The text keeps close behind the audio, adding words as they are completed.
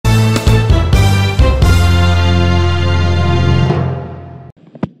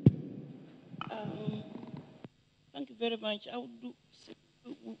very much.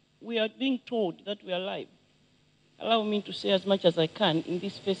 We are being told that we are live. Allow me to say as much as I can in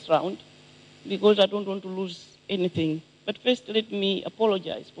this first round, because I don't want to lose anything. But first, let me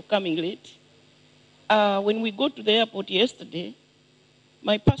apologize for coming late. When we got to the airport yesterday,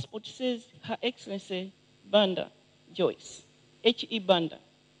 my passport says Her Excellency Banda, Joyce, H.E. Banda.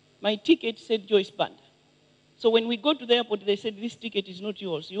 My ticket said Joyce Banda. So when we got to the airport, they said, this ticket is not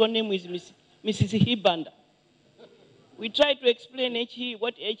yours. Your name is Mrs. He Banda. We tried to explain HE,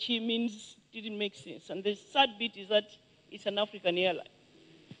 what HE means didn't make sense. And the sad bit is that it's an African airline.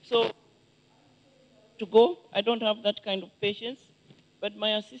 So to go, I don't have that kind of patience. But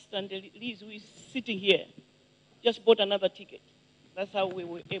my assistant, Liz, who is sitting here, just bought another ticket. That's how we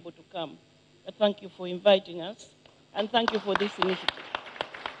were able to come. But thank you for inviting us, and thank you for this initiative.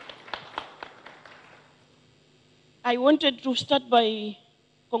 I wanted to start by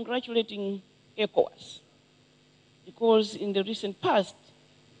congratulating ECOWAS, because in the recent past,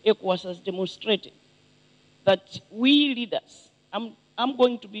 ECOWAS has demonstrated that we leaders, I'm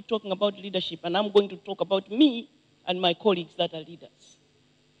going to be talking about leadership, and I'm going to talk about me and my colleagues that are leaders.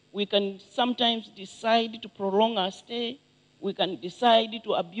 We can sometimes decide to prolong our stay, we can decide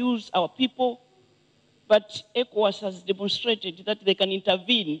to abuse our people, but ECOWAS has demonstrated that they can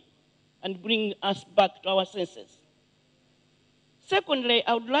intervene and bring us back to our senses. Secondly,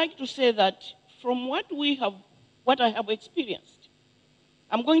 I would like to say that from what I have experienced,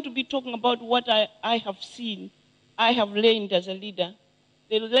 I'm going to be talking about what I have seen, I have learned as a leader,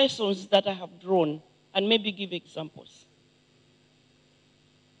 the lessons that I have drawn, and maybe give examples.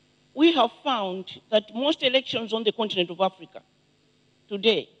 We have found that most elections on the continent of Africa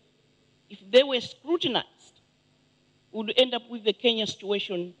today, if they were scrutinized, would end up with the Kenya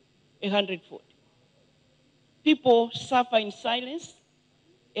situation 100-fold. People suffer in silence,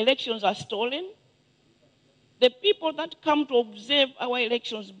 elections are stolen. The people that come to observe our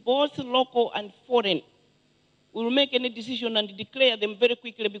elections, both local and foreign, will make any decision and declare them very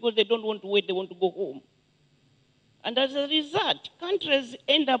quickly because they don't want to wait, they want to go home. And as a result, countries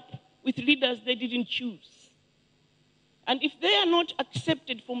end up with leaders they didn't choose. And if they are not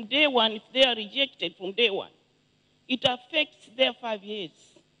accepted from day one, if they are rejected from day one, it affects their 5 years.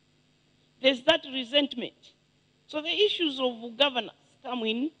 There's that resentment. So the issues of governance come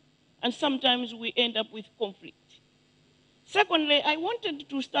in, and sometimes we end up with conflict. Secondly, I wanted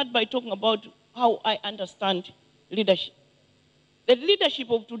to start by talking about how I understand leadership. The leadership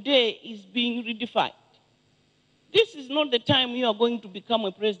of today is being redefined. This is not the time you are going to become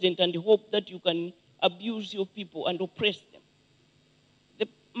a president and hope that you can abuse your people and oppress them.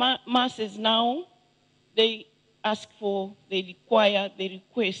 The masses now, they ask for, they require, they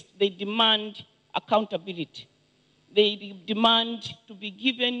request, they demand accountability. They demand to be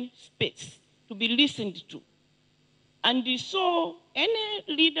given space, to be listened to. And so any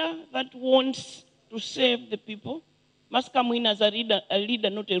leader that wants to serve the people must come in as a leader,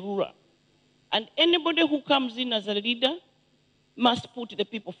 not a ruler. And anybody who comes in as a leader must put the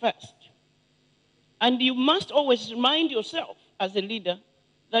people first. And you must always remind yourself as a leader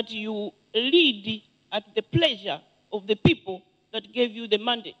that you lead at the pleasure of the people that gave you the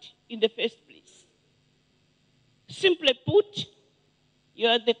mandate in the first place. Simply put, you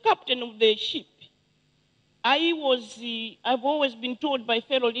are the captain of the ship. I've always been told by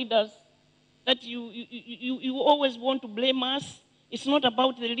fellow leaders that you always want to blame us. It's not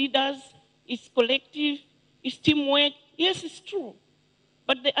about the leaders, it's collective, it's teamwork. Yes, it's true.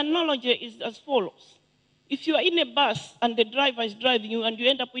 But the analogy is as follows. If you are in a bus and the driver is driving you and you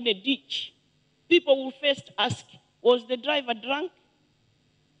end up in a ditch, people will first ask, was the driver drunk?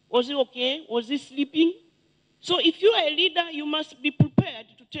 Was he okay? Was he sleeping? So if you are a leader, you must be prepared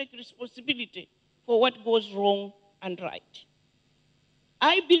to take responsibility for what goes wrong and right.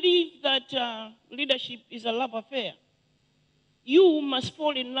 I believe that leadership is a love affair. You must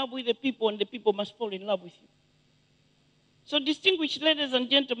fall in love with the people, and the people must fall in love with you. So distinguished ladies and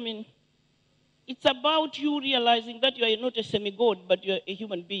gentlemen, it's about you realizing that you are not a semi-god, but you are a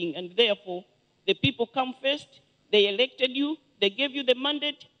human being, and therefore the people come first, they elected you, they gave you the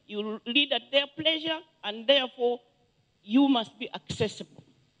mandate, you lead at their pleasure, and therefore you must be accessible.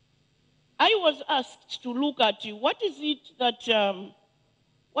 I was asked to look at what is it that,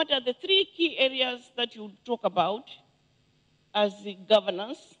 what are the 3 key areas that you talk about as the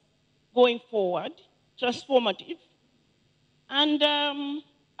governance going forward, transformative. And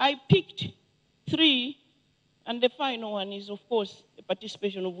I picked 3, and the final one is, of course, the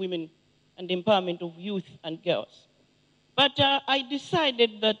participation of women and the empowerment of youth and girls. But I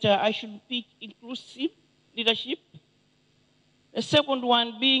decided that I should pick inclusive leadership. The second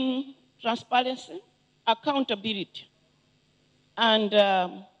one being transparency, accountability.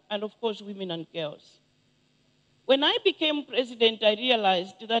 and of course, women and girls. When I became president, I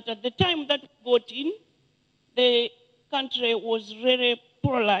realized that at the time that we got in, the country was really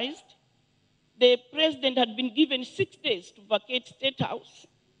polarized. The president had been given 6 days to vacate State House.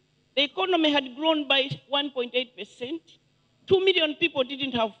 The economy had grown by 1.8%. 2 million people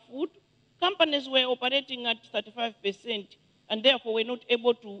didn't have food. Companies were operating at 35% and therefore were not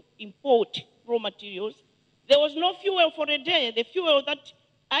able to import raw materials. There was no fuel for a day. The fuel that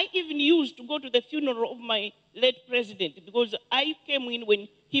I even used to go to the funeral of my late president, because I came in when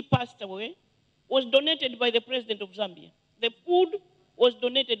he passed away, was donated by the president of Zambia. The food was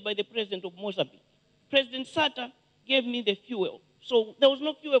donated by the president of Mozambique. President Sata gave me the fuel. So there was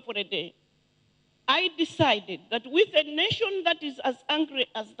no fuel for a day. I decided that with a nation that is as angry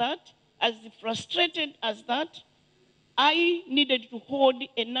as that, as frustrated as that, I needed to hold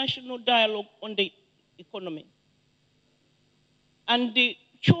a national dialogue on the economy. And they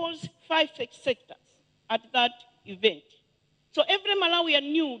chose 5 sectors at that event. So every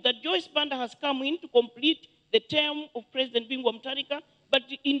Malawian knew that Joyce Banda has come in to complete the term of President Bingu Mutharika, but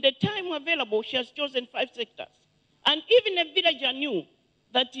in the time available, she has chosen 5 sectors. And even a villager knew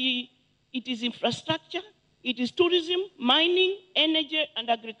that it is infrastructure, it is tourism, mining, energy, and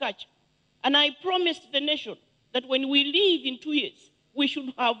agriculture. And I promised the nation that when we leave in 2 years, we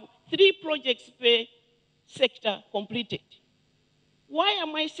should have 3 projects per sector completed. Why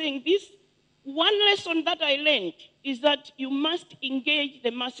am I saying this? One lesson that I learned is that you must engage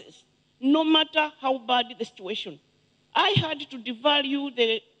the masses, no matter how bad the situation. I had to devalue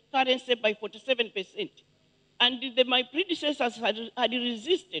the currency by 47%. And my predecessors had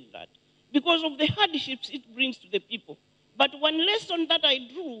resisted that because of the hardships it brings to the people. But one lesson that I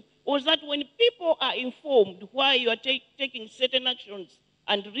drew was that when people are informed why you are taking certain actions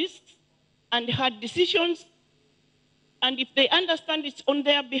and risks and hard decisions, and if they understand it's on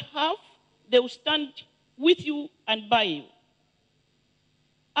their behalf, they will stand with you and by you.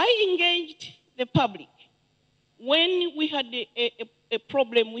 I engaged the public when we had a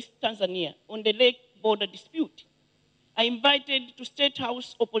problem with Tanzania on the lake border dispute. I invited to State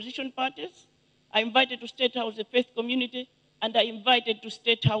House opposition parties, I invited to State House the faith community, and I invited to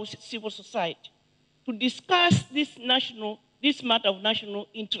State House civil society to discuss this matter of national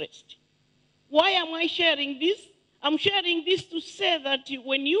interest. Why am I sharing this? I'm sharing this to say that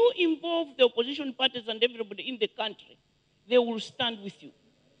when you involve the opposition parties and everybody in the country, they will stand with you.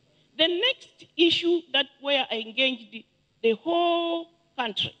 The next issue where I engaged the whole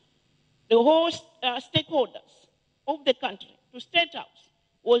country, the whole stakeholders of the country to State House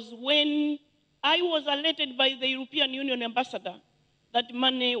was when I was alerted by the European Union ambassador that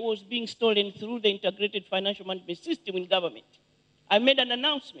money was being stolen through the integrated financial management system in government. I made an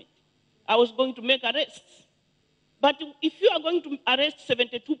announcement. I was going to make arrests. But if you are going to arrest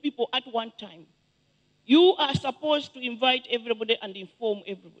 72 people at one time, you are supposed to invite everybody and inform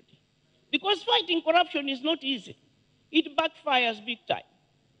everybody. Because fighting corruption is not easy. It backfires big time.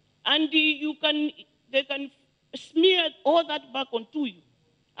 And they can smear all that back onto you.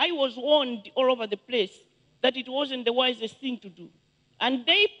 I was warned all over the place that it wasn't the wisest thing to do. And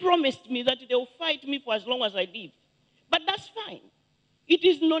they promised me that they will fight me for as long as I live. But that's fine. It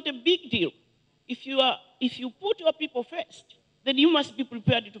is not a big deal. If you put your people first, then you must be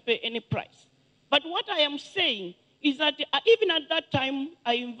prepared to pay any price. But what I am saying is that even at that time,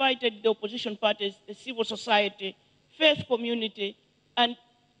 I invited the opposition parties, the civil society, faith community, and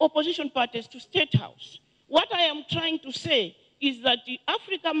opposition parties to State House. What I am trying to say is that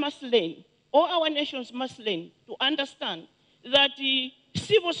Africa must learn, or our nations must learn to understand that the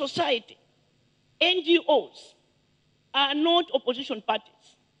civil society, NGOs, are not opposition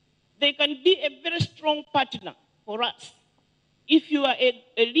parties. They can be a very strong partner for us. If you are a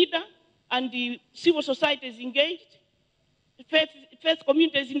leader and the civil society is engaged, faith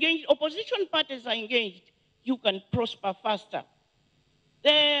community is engaged, opposition parties are engaged, you can prosper faster.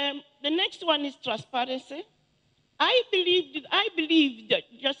 The next one is transparency. I believe that,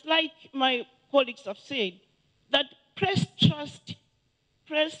 just like my colleagues have said, that press trust,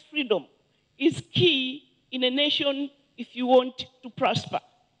 press freedom is key in a nation if you want to prosper.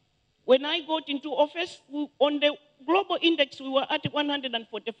 When I got into office, on the global index, we were at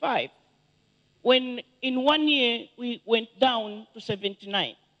 145. When in 1 year, we went down to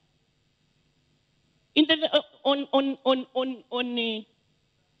 79.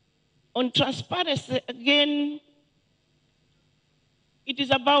 On transparency, again, it is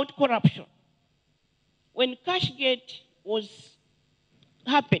about corruption. When Cashgate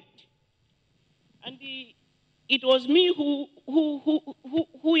happened, and it was me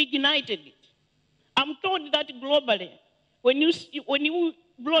who ignited it. I'm told that globally, when you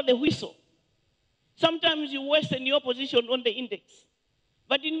blow the whistle, sometimes you worsen your position on the index.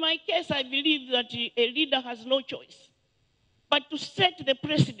 But in my case, I believe that a leader has no choice but to set the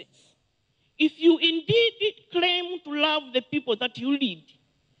precedence. If you indeed claim to love the people that you lead,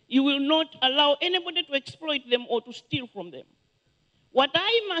 you will not allow anybody to exploit them or to steal from them. What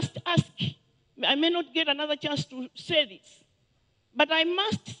I must ask, I may not get another chance to say this, but I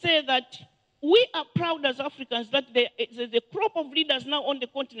must say that we are proud as Africans that the crop of leaders now on the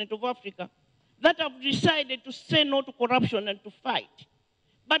continent of Africa that have decided to say no to corruption and to fight.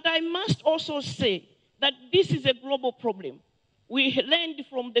 But I must also say that this is a global problem. We learned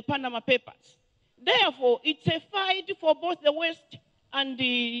from the Panama Papers. Therefore, it's a fight for both the West and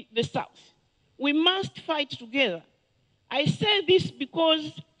the South. We must fight together. I say this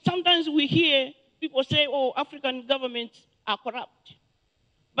because sometimes we hear people say, oh, African governments are corrupt.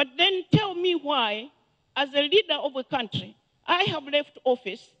 But then tell me why, as a leader of a country, I have left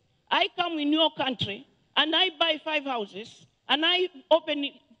office, I come in your country, and I buy 5 houses, and I open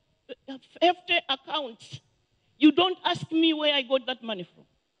 50 accounts. You don't ask me where I got that money from.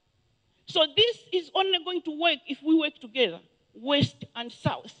 So this is only going to work if we work together, West and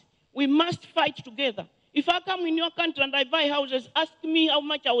South. We must fight together. If I come in your country and I buy houses, ask me how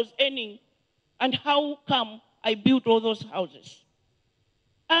much I was earning and how come I built all those houses.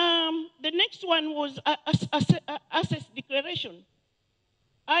 The next one was assets declaration.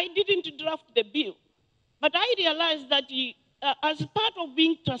 I didn't draft the bill, but I realized that as part of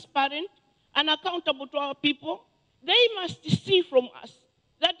being transparent and accountable to our people, they must see from us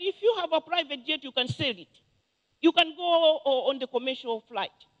that if you have a private jet, you can sell it. You can go on the commercial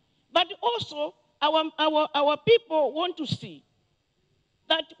flight. But also, our people want to see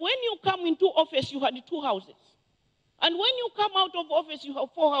that when you come into office, you had 2 houses. And when you come out of office, you have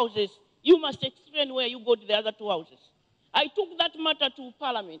 4 houses. You must explain where you got the other 2 houses. I took that matter to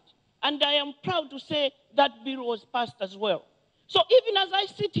Parliament, and I am proud to say that bill was passed as well. So even as I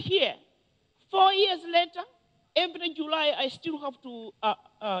sit here, 4 years later, every July, I still have to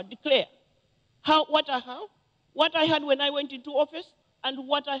declare what I have, what I had when I went into office, and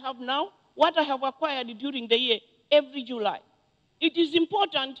what I have now, what I have acquired during the year, every July. It is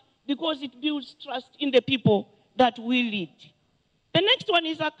important because it builds trust in the people that we lead. The next one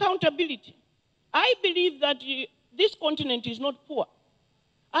is accountability. I believe that this continent is not poor.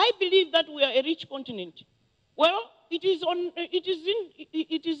 I believe that we are a rich continent. Well, it is on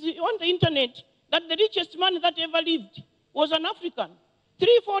the internet that the richest man that ever lived was an African.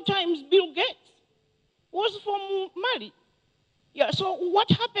 3 or 4 times Bill Gates was from Mali. Yeah, so what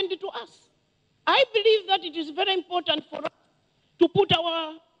happened to us? I believe that it is very important for us to put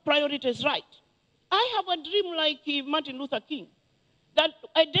our priorities right. I have a dream like Martin Luther King, that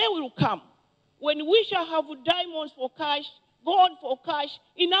a day will come when we shall have diamonds for cash, gold for cash.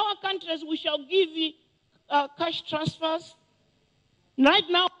 In our countries, we shall give cash transfers right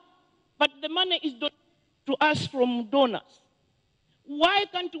now, but the money is donated to us from donors. Why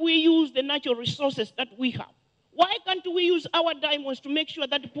can't we use the natural resources that we have? Why can't we use our diamonds to make sure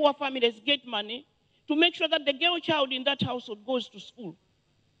that poor families get money, to make sure that the girl child in that household goes to school?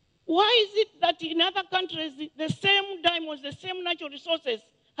 Why is it that in other countries, the same diamonds, the same natural resources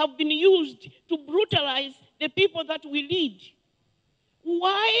have been used to brutalize the people that we lead?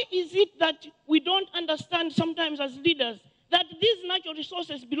 Why is it that we don't understand sometimes as leaders that these natural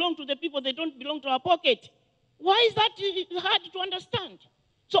resources belong to the people, they don't belong to our pocket? Why is that hard to understand?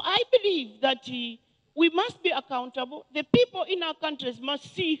 So I believe that we must be accountable. The people in our countries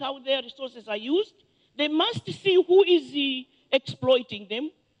must see how their resources are used. They must see who is exploiting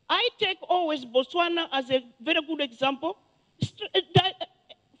them. I take always Botswana as a very good example.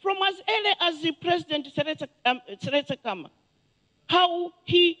 From as early as the President Seretse Khama, how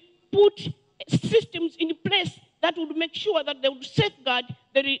he put systems in place that would make sure that they would safeguard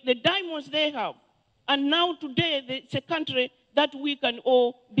the diamonds they have. And now today, it's a country that we can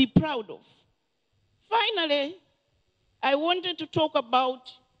all be proud of. Finally, I wanted to talk about,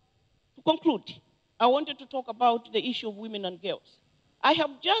 to conclude, I wanted to talk about the issue of women and girls. I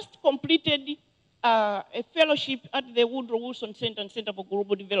have just completed a fellowship at the Woodrow Wilson Center and Center for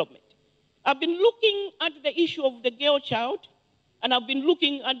Global Development. I've been looking at the issue of the girl child, and I've been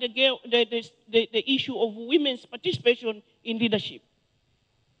looking at the issue of women's participation in leadership.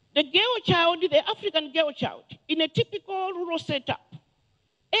 The girl child, the African girl child, in a typical rural setup,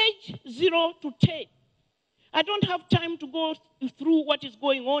 age 0 to 10. I don't have time to go through what is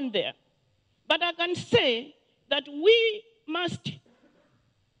going on there, but I can say that we must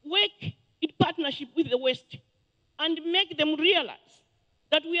work in partnership with the West and make them realize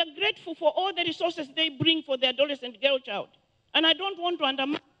that we are grateful for all the resources they bring for the adolescent girl child. And I don't want to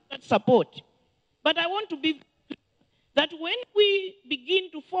undermine that support. But I want to be that when we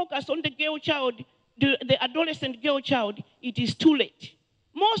begin to focus on the girl child, the adolescent girl child, it is too late.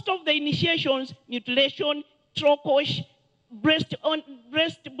 Most of the initiations, mutilation, trokosh, breast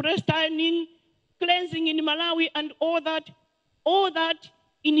ironing, cleansing in Malawi, and all that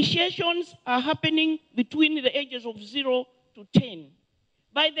initiations are happening between the ages of 0 to 10.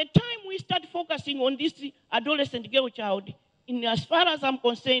 By the time we start focusing on this adolescent girl child, as far as I'm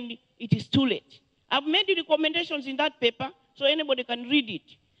concerned, it is too late. I've made the recommendations in that paper, so anybody can read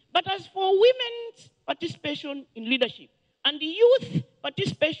it. But as for women's participation in leadership and the youth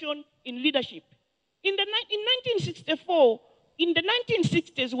participation in leadership, in 1964, in the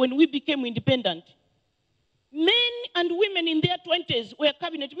 1960s when we became independent, men and women in their 20s were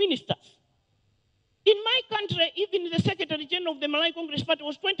cabinet ministers. In my country, even the Secretary General of the Malawi Congress Party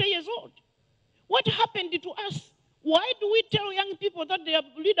was 20 years old. What happened to us? Why do we tell young people that they are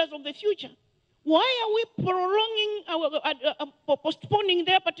leaders of the future? Why are we prolonging postponing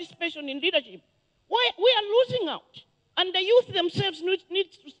their participation in leadership? Why we are losing out? And the youth themselves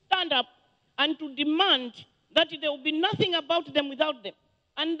need to stand up and to demand that there will be nothing about them without them.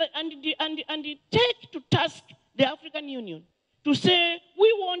 And take to task the African Union to say,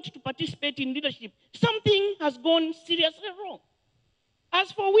 we want to participate in leadership. Something has gone seriously wrong.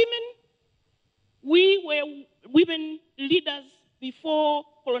 As for women, we were women leaders before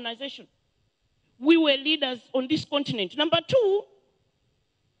colonization. We were leaders on this continent. Number two,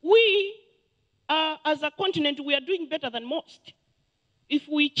 we as a continent, we are doing better than most. If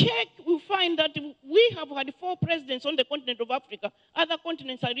we check, we'll find that we have had 4 presidents on the continent of Africa. Other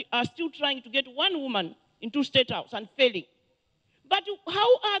continents are still trying to get 1 woman into State House and failing. But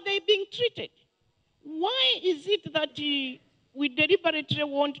how are they being treated? Why is it that we deliberately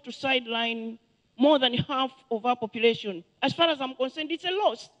want to sideline more than half of our population? As far as I'm concerned, it's a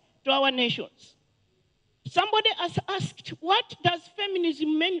loss to our nations. Somebody has asked, what does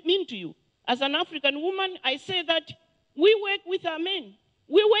feminism mean to you? As an African woman, I say that we work with our men.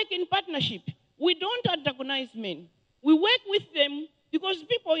 We work in partnership. We don't antagonize men. We work with them because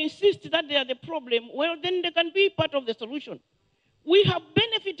people insist that they are the problem. Well, then they can be part of the solution. We have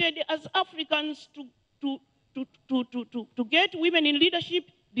benefited as Africans to get women in leadership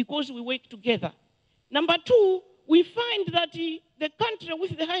because we work together. Number two, we find that the country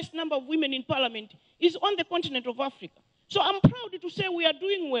with the highest number of women in parliament is on the continent of Africa. So I'm proud to say we are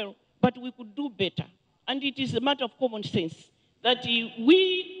doing well, but we could do better. And it is a matter of common sense that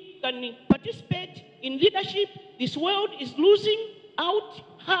we can participate in leadership. This world is losing out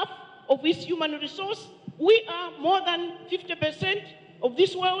half of its human resource. We are more than 50% of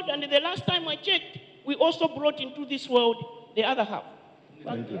this world, and the last time I checked, we also brought into this world the other half.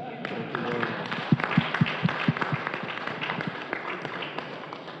 Thank you.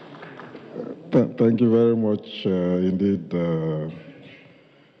 Thank you very much indeed,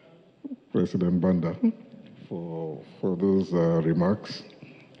 President Banda, for those remarks,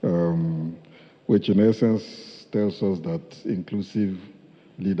 which in essence tells us that inclusive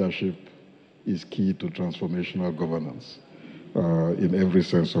leadership is key to transformational governance in every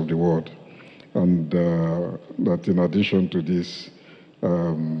sense of the word. And that in addition to this,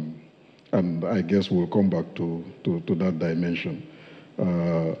 and I guess we'll come back to that dimension,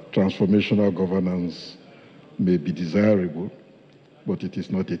 transformational governance may be desirable, but it is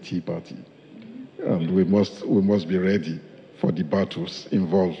not a tea party. And we must be ready for the battles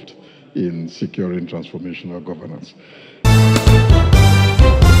involved in securing transformational governance.